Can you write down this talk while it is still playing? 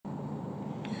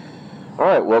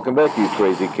Alright, welcome back, you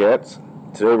crazy cats.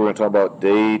 Today we're going to talk about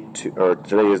day two, or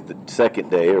today is the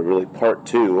second day, or really part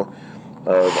two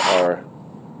of our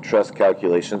Truss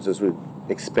calculations as we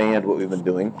expand what we've been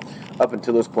doing. Up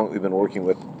until this point, we've been working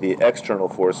with the external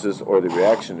forces, or the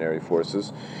reactionary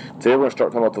forces. Today we're going to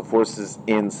start talking about the forces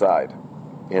inside.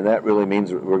 And that really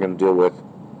means we're going to deal with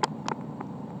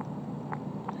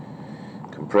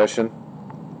compression,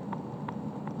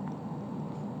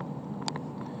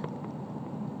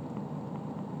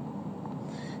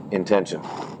 in tension.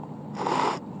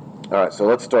 Alright, so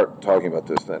let's start talking about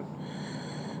this then.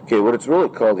 Okay, what it's really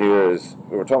called here is,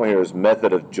 what we're talking about here is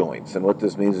method of joints. And what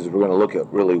this means is we're going to look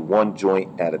at really one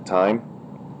joint at a time.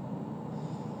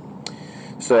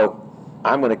 So,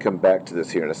 I'm going to come back to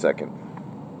this here in a second.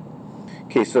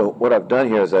 Okay, so what I've done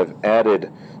here is I've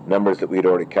added numbers that we'd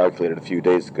already calculated a few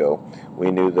days ago. We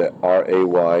knew that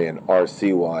RAY and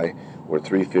RCY were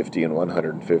 350 and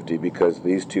 150 because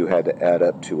these two had to add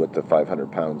up to what the 500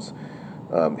 pounds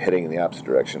heading in the opposite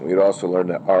direction. We'd also learned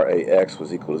that RAX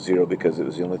was equal to 0 because it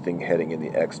was the only thing heading in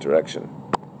the X direction.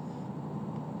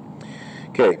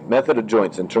 Okay, method of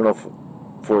joints, internal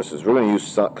forces. We're going to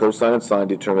use cosine and sine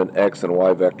to determine X and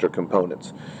Y vector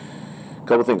components. A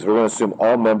couple things. We're going to assume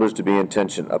all members to be in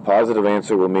tension. A positive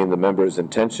answer will mean the member is in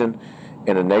tension,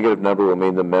 and a negative number will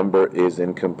mean the member is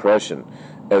in compression.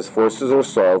 As forces are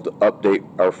solved, update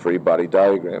our free body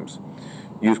diagrams.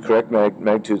 Use correct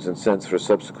magnitudes and cents for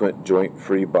subsequent joint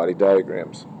free body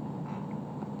diagrams.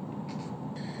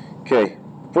 Okay,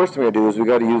 first thing we got to do is we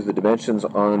got to use the dimensions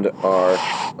on our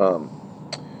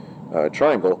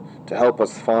triangle to help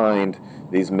us find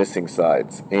these missing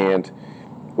sides. And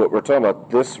what we're talking about,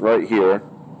 this right here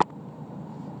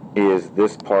is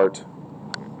this part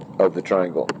of the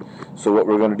triangle. So what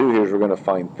we're going to do here is we're going to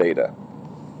find theta.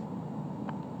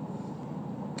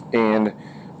 And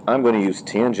I'm going to use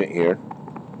tangent here.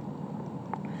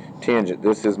 Tangent,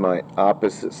 this is my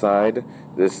opposite side.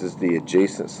 This is the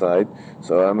adjacent side.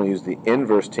 So I'm going to use the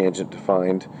inverse tangent to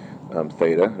find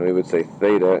theta. We would say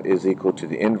theta is equal to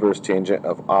the inverse tangent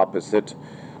of opposite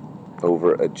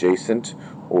over adjacent,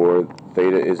 or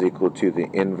theta is equal to the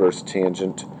inverse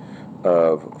tangent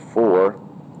of 4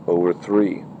 over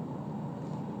 3.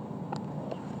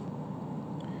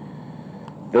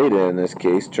 Theta in this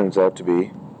case turns out to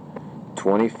be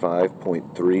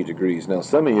 25.3 degrees. Now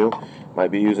some of you might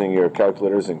be using your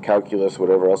calculators and calculus,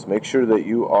 whatever else. Make sure that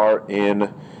you are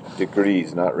in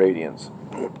degrees, not radians.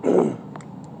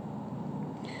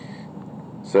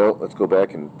 So let's go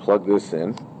back and plug this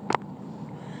in.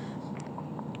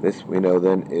 This we know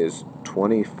then is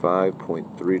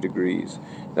 25.3 degrees.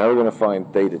 Now we're going to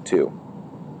find theta 2.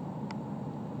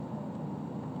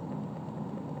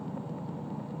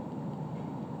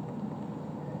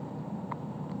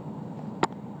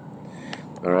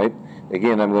 Alright,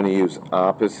 again I'm going to use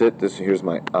opposite. Here's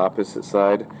my opposite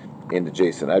side and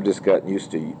adjacent. I've just gotten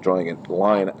used to drawing a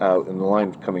line out, and the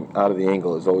line coming out of the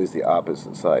angle is always the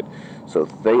opposite side. So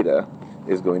theta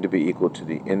is going to be equal to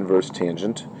the inverse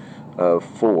tangent of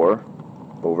 4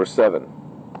 over 7.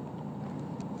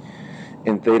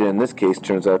 And theta in this case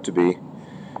turns out to be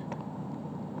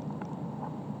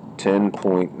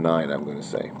 10.9, I'm going to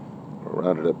say. We'll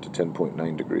round it up to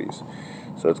 10.9 degrees.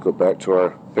 So let's go back to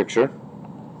our picture.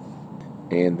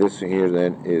 And this here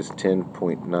then is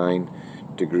 10.9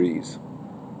 degrees.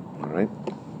 Alright.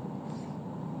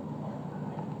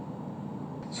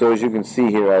 So as you can see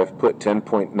here, I've put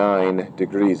 10.9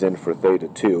 degrees in for theta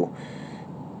 2.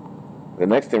 The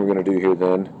next thing we're going to do here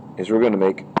then is we're going to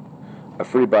make a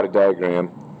free body diagram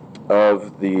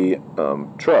of the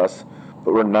truss,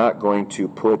 but we're not going to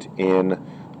put in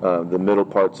the middle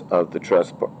parts of the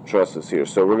trusses here.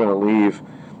 So we're going to leave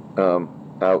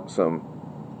out some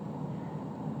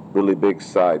really big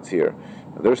sides here.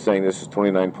 Now they're saying this is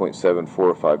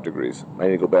 29.745 degrees. I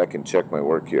need to go back and check my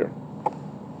work here.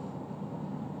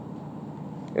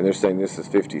 And they're saying this is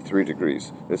 53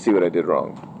 degrees. Let's see what I did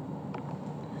wrong.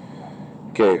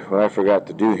 Okay, what I forgot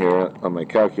to do here on my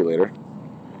calculator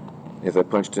is I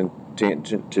punched in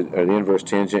tangent to the inverse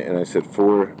tangent, and I said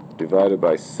 4 divided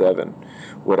by 7.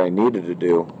 What I needed to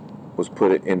do was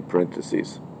put it in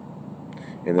parentheses,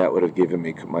 and that would have given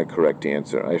me my correct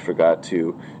answer. I forgot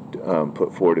to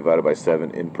put 4 divided by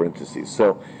 7 in parentheses.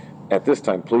 So at this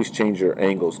time, please change your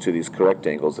angles to these correct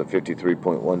angles of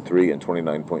 53.13 and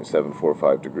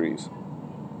 29.745 degrees.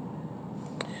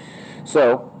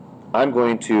 So I'm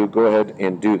going to go ahead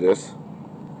and do this.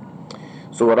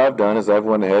 So what I've done is I've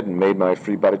went ahead and made my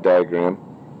free body diagram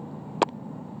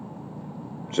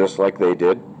just like they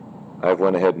did. I've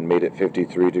went ahead and made it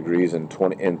 53 degrees and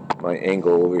my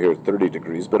angle over here 30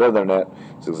 degrees, but other than that,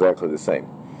 it's exactly the same.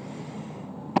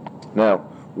 Now,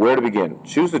 where to begin?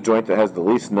 Choose the joint that has the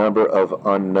least number of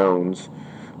unknowns.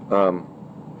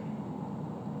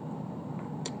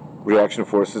 Reaction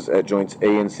forces at joints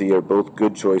A and C are both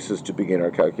good choices to begin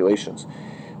our calculations.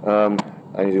 I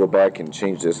need to go back and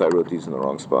change this. I wrote these in the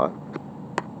wrong spot.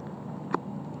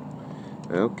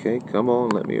 Okay, come on,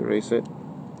 let me erase it.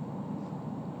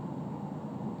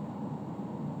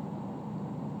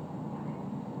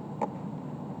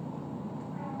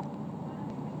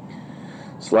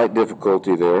 Slight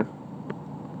difficulty there.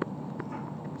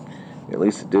 At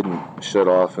least it didn't shut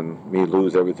off and me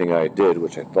lose everything I did,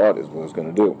 which I thought is what I was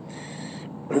going to do.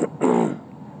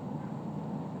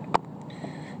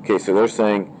 Okay, so they're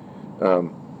saying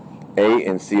A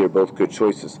and C are both good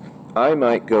choices. I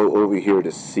might go over here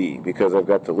to C because I've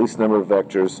got the least number of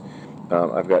vectors.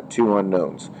 I've got two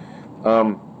unknowns.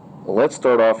 Let's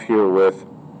start off here with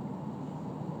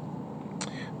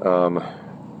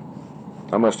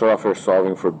I'm going to start off here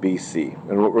solving for BC.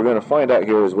 And what we're going to find out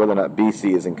here is whether or not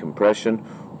BC is in compression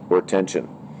or tension.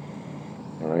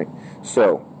 Alright,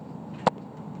 so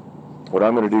what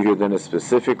I'm going to do here then is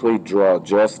specifically draw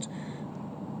just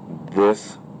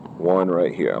this one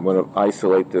right here. I'm going to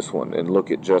isolate this one and look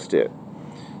at just it.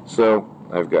 So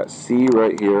I've got C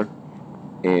right here,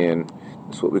 and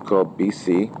that's what we call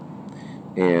BC.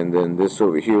 And then this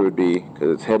over here would be, because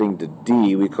it's heading to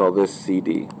D, we call this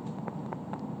CD.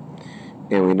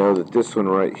 And we know that this one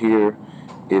right here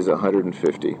is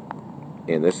 150,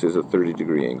 and this is a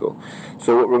 30-degree angle.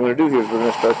 So what we're going to do here is we're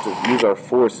going to start to use our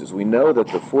forces. We know that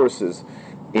the forces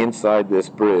inside this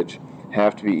bridge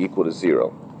have to be equal to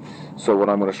 0. So what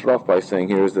I'm going to start off by saying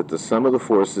here is that the sum of the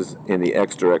forces in the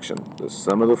x direction, the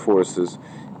sum of the forces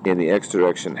in the x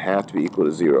direction have to be equal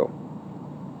to 0.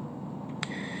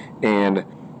 And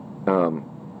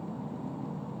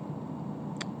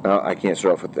I can't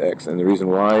start off with the x, and the reason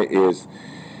why is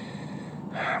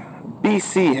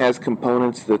BC has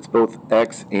components that's both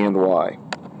x and y.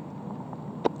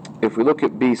 If we look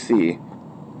at BC,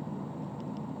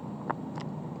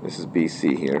 this is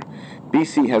BC here,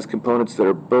 BC has components that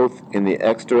are both in the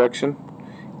x direction,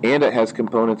 and it has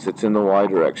components that's in the y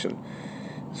direction.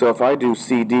 So if I do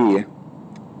CD,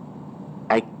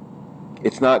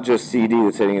 it's not just CD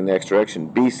that's heading in the x direction.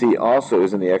 BC also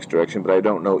is in the x direction, but I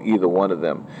don't know either one of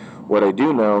them. What I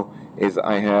do know is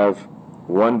I have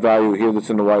one value here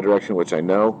that's in the y direction, which I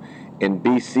know, and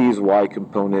BC's y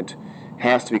component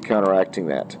has to be counteracting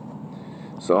that.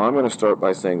 So I'm going to start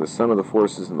by saying the sum of the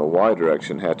forces in the y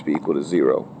direction have to be equal to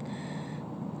 0.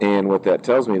 And what that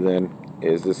tells me then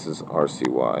is, this is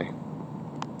RCY,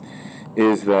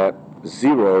 is that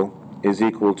 0 is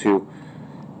equal to,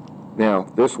 now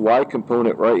this y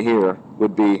component right here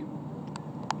would be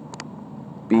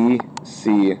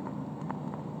BC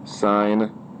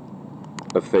sine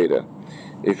of theta.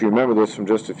 If you remember this from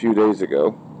just a few days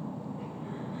ago,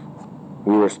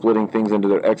 we were splitting things into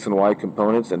their x and y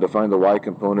components, and to find the y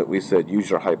component we said use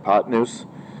your hypotenuse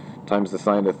times the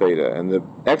sine of theta, and the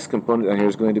x component down here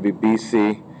is going to be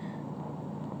BC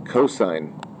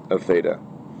cosine of theta.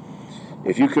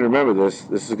 If you can remember this,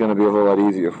 this is going to be a whole lot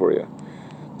easier for you.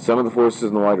 Sum of the forces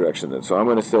in the y direction then. So I'm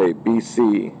going to say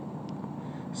BC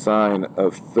sine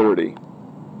of 30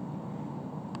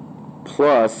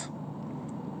 plus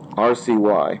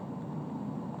RCY.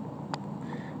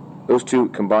 Those two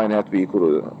combined have to be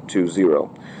equal to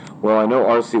 0. Well, I know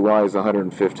RCY is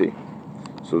 150.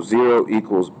 So 0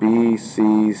 equals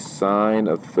BC sine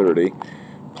of 30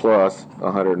 plus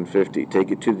 150. Take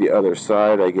it to the other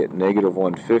side, I get negative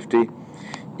 150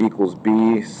 equals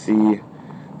BC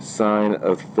sine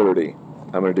of 30.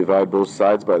 I'm going to divide both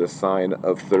sides by the sine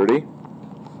of 30.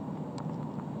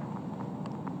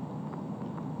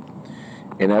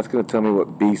 And that's going to tell me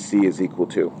what BC is equal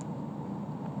to.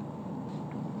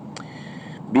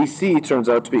 BC turns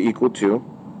out to be equal to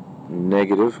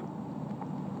negative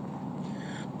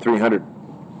 300.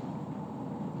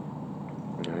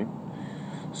 All right.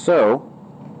 So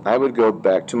I would go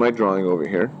back to my drawing over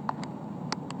here,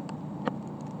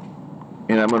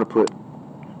 and I'm going to put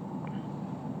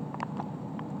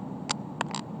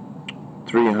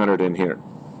 300 in here.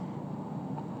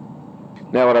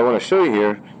 Now what I want to show you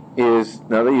here is,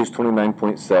 now they use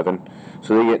 29.7,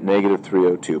 so they get negative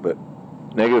 302, but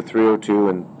negative 302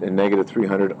 and negative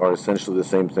 300 are essentially the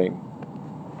same thing.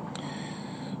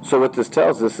 So what this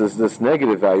tells us is this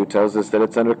negative value tells us that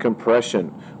it's under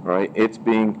compression, right? It's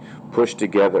being pushed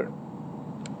together.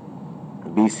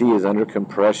 BC is under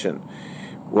compression.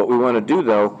 What we want to do,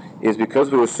 though, is because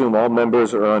we assume all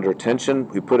members are under tension,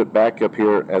 we put it back up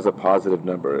here as a positive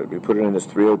number. We put it in as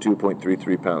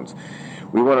 302.33 pounds.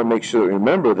 We want to make sure,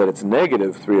 remember that it's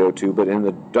negative 302, but in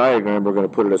the diagram we're going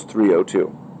to put it as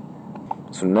 302.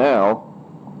 So now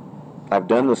I've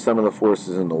done the sum of the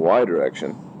forces in the y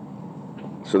direction.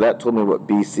 So that told me what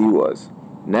BC was.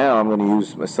 Now I'm going to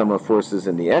use my sum of forces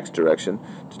in the x direction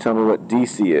to tell me what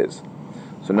DC is.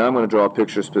 So now I'm going to draw a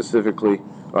picture specifically.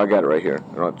 Oh, I got it right here.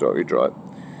 I don't have to redraw it.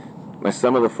 My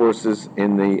sum of the forces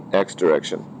in the x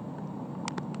direction.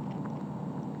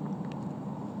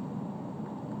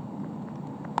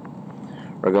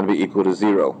 Are going to be equal to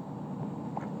 0.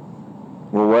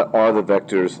 Well, what are the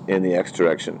vectors in the x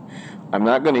direction? I'm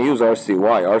not going to use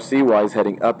RCY. RCY is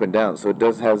heading up and down, so it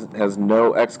has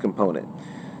no x component.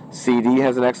 CD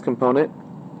has an x component.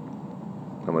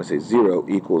 I'm going to say 0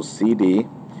 equals CD.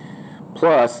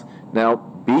 Plus, now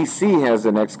BC has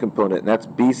an x component, and that's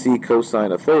BC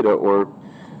cosine of theta, or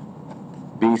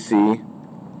BC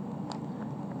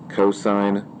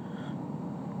cosine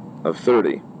of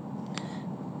 30.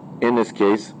 In this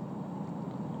case,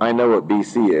 I know what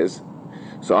BC is,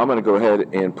 so I'm going to go ahead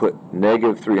and put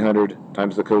negative 300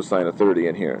 times the cosine of 30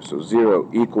 in here. So 0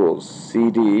 equals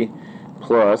CD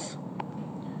plus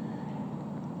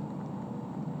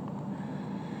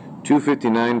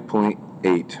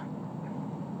 259.8.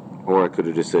 Or I could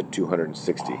have just said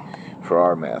 260 for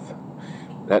our math.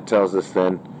 That tells us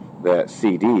then that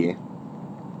CD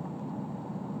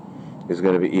is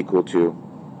going to be equal to,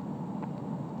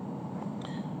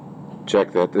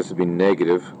 check that, this would be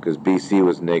negative because BC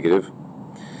was negative.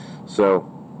 So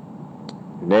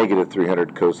negative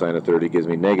 300 cosine of 30 gives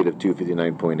me negative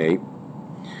 259.8.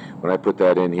 When I put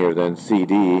that in here, then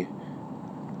CD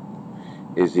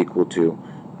is equal to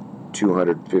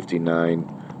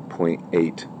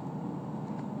 259.8.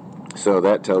 So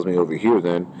that tells me over here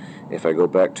then, if I go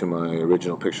back to my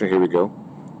original picture, here we go,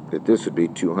 that this would be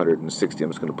 260. I'm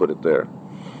just going to put it there.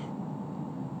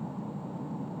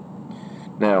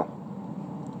 Now,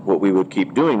 what we would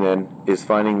keep doing then is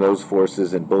finding those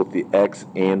forces in both the x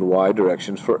and y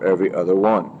directions for every other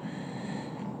one.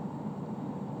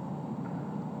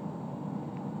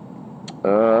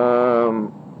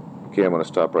 Okay, I'm going to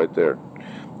stop right there.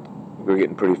 We're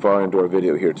getting pretty far into our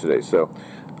video here today, so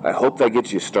I hope that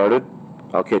gets you started.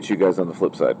 I'll catch you guys on the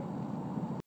flip side.